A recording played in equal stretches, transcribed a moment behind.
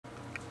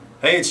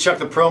Hey, it's Chuck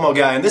the Promo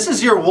Guy, and this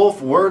is your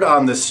Wolf Word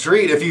on the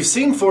Street. If you've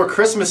seen 4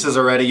 Christmases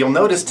already, you'll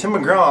notice Tim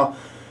McGraw,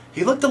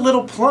 he looked a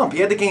little plump. He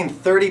had to gain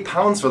 30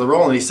 pounds for the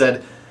role, and he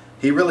said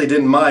he really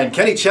didn't mind.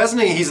 Kenny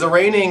Chesney, he's the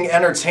reigning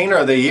Entertainer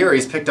of the Year.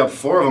 He's picked up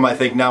 4 of them, I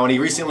think, now, and he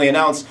recently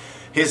announced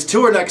his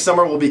tour next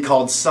summer will be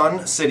called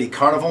Sun City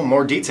Carnival.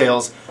 More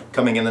details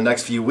coming in the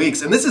next few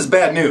weeks. And this is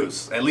bad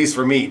news, at least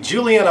for me.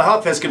 Juliana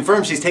Hough has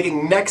confirmed she's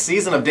taking next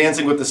season of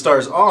Dancing with the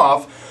Stars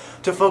off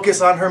to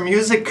focus on her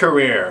music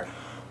career.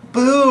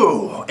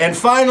 Boo! And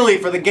finally,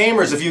 for the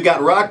gamers, if you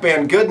got Rock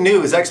Band, good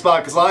news.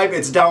 Xbox Live,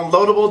 it's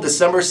downloadable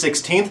December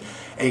 16th.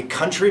 A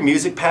country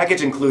music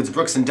package includes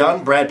Brooks and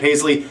Dunn, Brad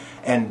Paisley,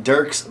 and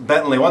Dierks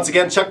Bentley. Once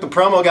again, Chuck the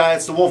Promo Guy.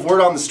 It's the Wolf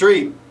Word on the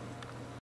Street.